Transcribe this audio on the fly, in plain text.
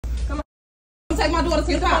take my daughter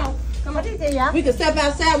to the car. We can step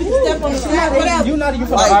outside, we can step on the side, whatever. You're not even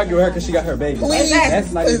going to argue with her because she got her baby.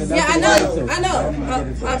 That's not even nothing. Yeah, I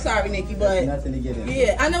know. I'm sorry, Nikki, but nothing to get into.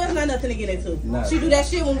 Yeah, I know it's not nothing to get into. No. She do that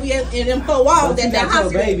shit when we in them 4 walls at the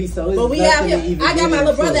hospital. Baby, so but we out here. I got my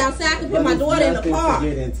little brother outside. I can put my daughter in the car,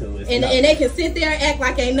 and they can sit there and act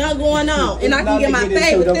like ain't nothing going on, and I can get my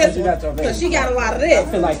face with this one because she got a lot of this.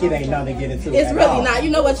 I feel like it ain't nothing to get into. It's really not. You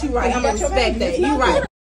know what? You right. I'm gonna respect that. You right.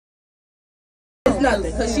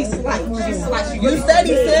 Nothing, cause she's slight. She's slight. You said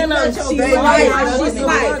he said her. She's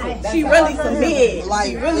slight. She really some big.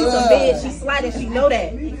 She really some big. She's slight and she know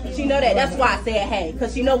that. She know that. That's why I said hey,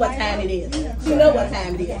 cause she know what time it is. She know what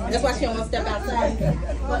time it is. That's why she don't want to step outside.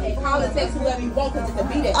 But call and text whoever you want, cause it could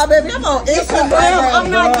be that. I bet I'm on Instagram.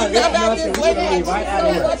 I'm not getting out there waiting.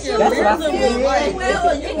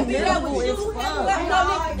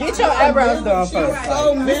 Get your eyebrows done first.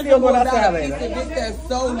 So many going outside later. That's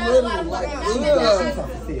so little, like.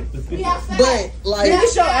 But like,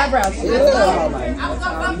 get your eyebrows. I was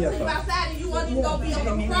gonna sleep outside and you wasn't even gonna be on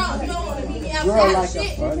the front. You don't want to meet me outside.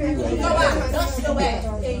 Shit. Go out, dust your ass,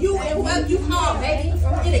 and you and whoever you call, baby.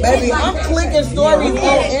 Baby, I'm clicking stories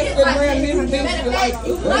on Instagram. Like,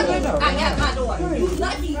 you lucky I got my daughter. You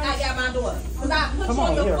lucky I got my daughter. Cause I put you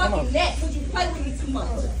on your fucking neck because you play with me too much.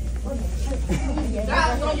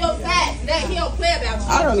 God on your side. That he don't play about you.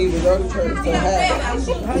 I don't even go to church. He don't play about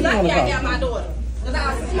you. You lucky I got my daughter. Cause I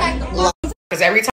smacked the fuck